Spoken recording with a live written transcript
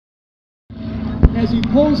as he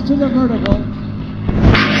pulls to the vertical.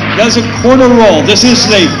 Does a quarter roll. This is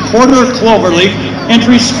the quarter cloverleaf.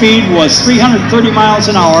 Entry speed was 330 miles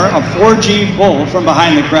an hour, a 4G pull from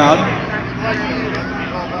behind the crowd.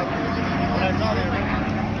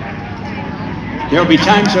 There will be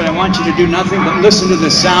times when I want you to do nothing but listen to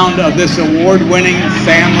the sound of this award-winning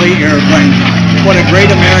family airplane. What a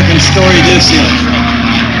great American story this is.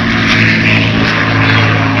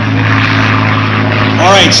 All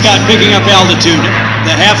right, Scott, picking up altitude.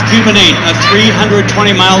 The half Cuban 8, a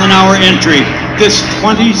 320 mile an hour entry. This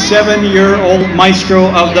 27-year-old maestro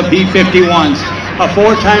of the P-51s, a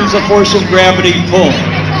 4 times the force of gravity pull.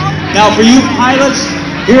 Now for you pilots,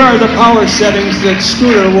 here are the power settings that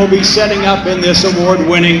Scooter will be setting up in this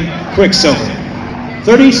award-winning Quicksilver.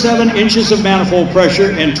 37 inches of manifold pressure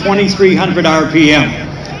and 2,300 RPM.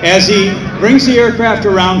 As he brings the aircraft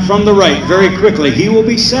around from the right very quickly, he will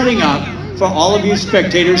be setting up for all of you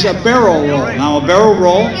spectators a barrel roll. Now a barrel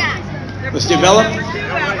roll was developed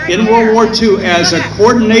in World War II as a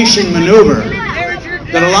coordination maneuver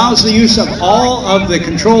that allows the use of all of the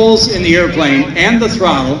controls in the airplane and the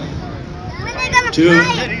throttle to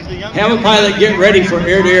have a pilot get ready for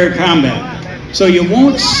air-to-air combat. So you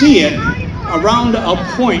won't see it around a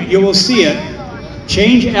point. You will see it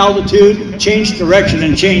change altitude, change direction,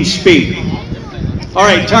 and change speed. All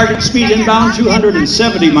right, target speed inbound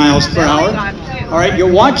 270 miles per hour. All right,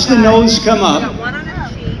 you'll watch the nose come up.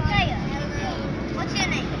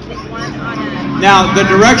 Now the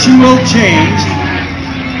direction will change.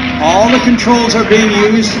 All the controls are being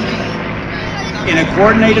used in a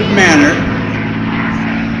coordinated manner.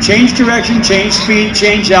 Change direction, change speed,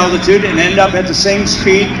 change altitude, and end up at the same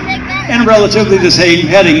speed and relatively the same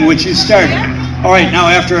heading which you started. All right, now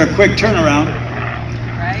after a quick turnaround,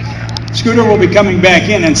 Scooter will be coming back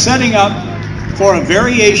in and setting up for a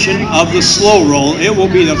variation of the slow roll. It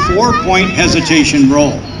will be the 4-point hesitation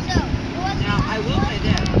roll.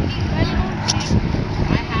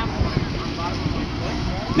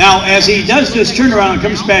 Now, as he does this turnaround and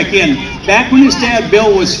comes back in, back when his dad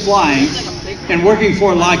Bill was flying and working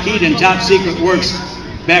for Lockheed and Top Secret Works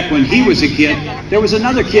back when he was a kid, there was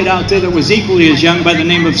another kid out there that was equally as young by the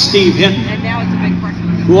name of Steve Hinton,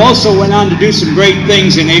 who also went on to do some great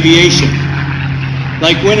things in aviation,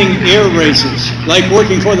 like winning air races, like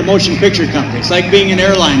working for the motion picture companies, like being an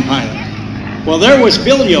airline pilot. Well, there was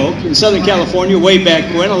Bill Yoke in Southern California way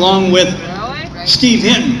back when, along with Steve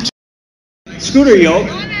Hinton. Scooter Yoke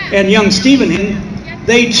and young Stephen Hinton,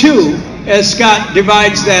 they too, as Scott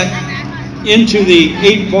divides that into the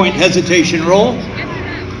 8-point hesitation roll.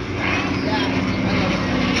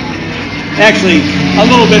 Actually, a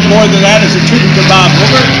little bit more than that as a tribute to Bob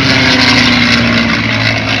Hoover.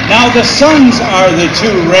 Now the sons are the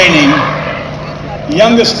two reigning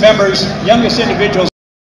youngest members, youngest individuals.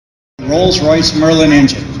 Rolls-Royce Merlin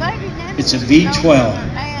engine. It's a V12.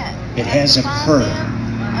 It has a purr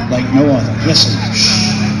like no other. Listen.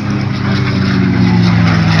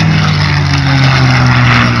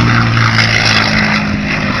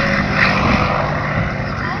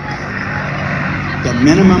 The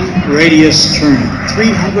minimum radius turn,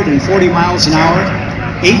 340 miles an hour,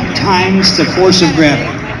 8 times the force of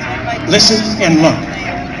gravity. Listen and look.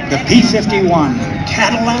 The P-51,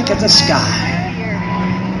 Cadillac of the sky.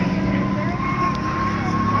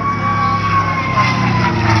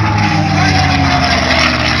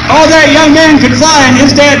 Oh, that young man can fly, and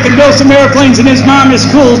his dad can build some airplanes, and his mom is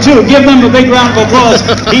cool, too. Give them a big round of applause.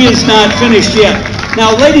 He is not finished yet.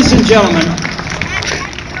 Now, ladies and gentlemen,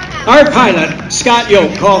 our pilot, Scott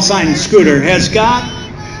Yoke, call sign Scooter, has got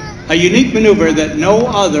a unique maneuver that no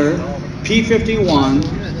other P-51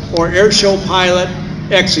 or airshow pilot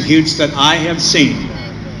executes that I have seen.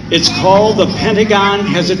 It's called the Pentagon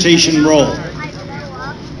hesitation roll.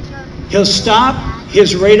 He'll stop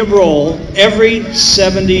his rate of roll every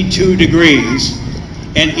 72 degrees,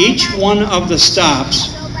 and each one of the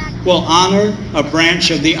stops will honor a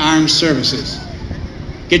branch of the armed services.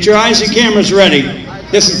 Get your eyes and cameras ready.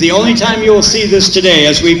 This is the only time you will see this today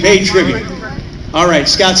as we pay tribute. All right,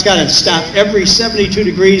 Scott's got to stop every 72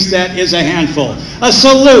 degrees. That is a handful. A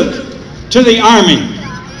salute to the Army,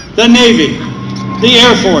 the Navy, the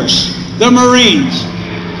Air Force, the Marines,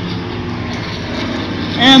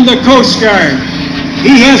 and the Coast Guard.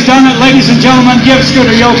 He has done it, ladies and gentlemen. Give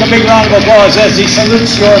Scooter Yoke a big round of applause as he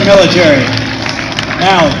salutes your military.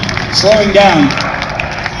 Now, slowing down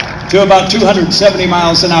to about 270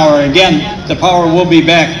 miles an hour. Again, the power will be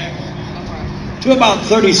back to about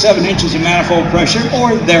 37 inches of manifold pressure,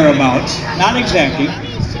 or thereabouts, not exactly,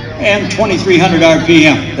 and 2,300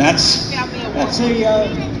 RPM. That's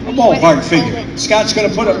a ballpark figure. Scott's going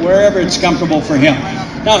to put it wherever it's comfortable for him.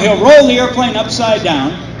 Now he'll roll the airplane upside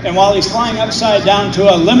down, and while he's flying upside down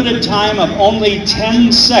to a limited time of only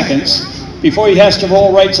 10 seconds before he has to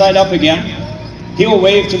roll right side up again, he'll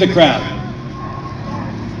wave to the crowd.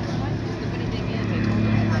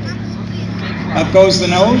 Up goes the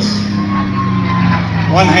nose,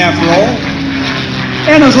 1/2 roll,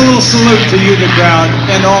 and as a little salute to you, the crowd,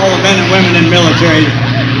 and all the men and women in military.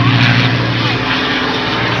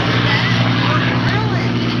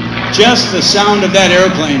 Just the sound of that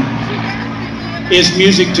airplane is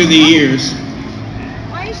music to the ears.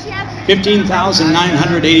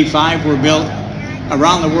 15,985 were built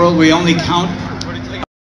around the world. We only count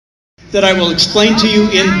that I will explain to you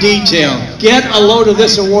in detail. Get a load of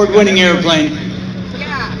this award-winning airplane.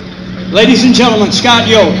 Ladies and gentlemen, Scott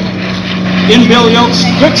Yoke in Bill Yoke's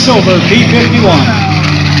Quicksilver P-51.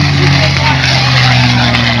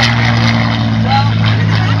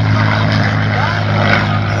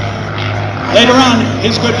 Later on,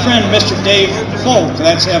 his good friend, Mr. Dave Folk,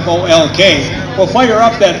 that's F-O-L-K, will fire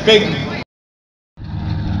up that big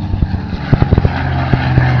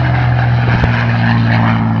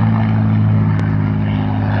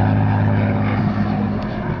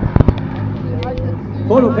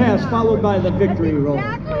photo pass followed by the victory roll.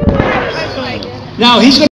 Now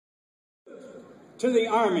he's going to the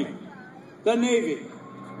Army, the Navy,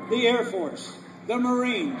 the Air Force, the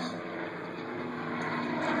Marines,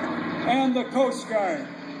 and the Coast Guard.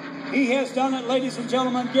 He has done it, ladies and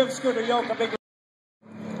gentlemen. Give Scooter Yoke a big...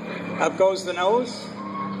 Up goes the nose,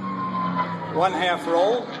 1/2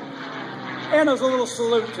 roll, and as a little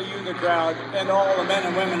salute to you, the crowd, and all the men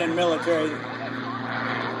and women in military.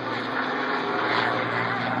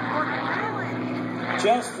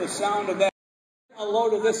 Just the sound of that. A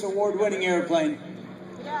load of this award-winning airplane.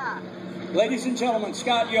 Ladies and gentlemen,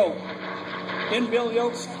 Scott Yoke in Bill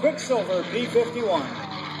Yoke's Quicksilver P-51.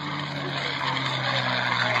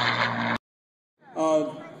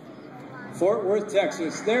 Of Fort Worth,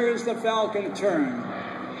 Texas. There is the Falcon turn.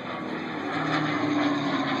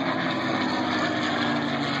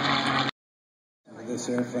 This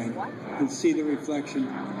airplane, you can see the reflection.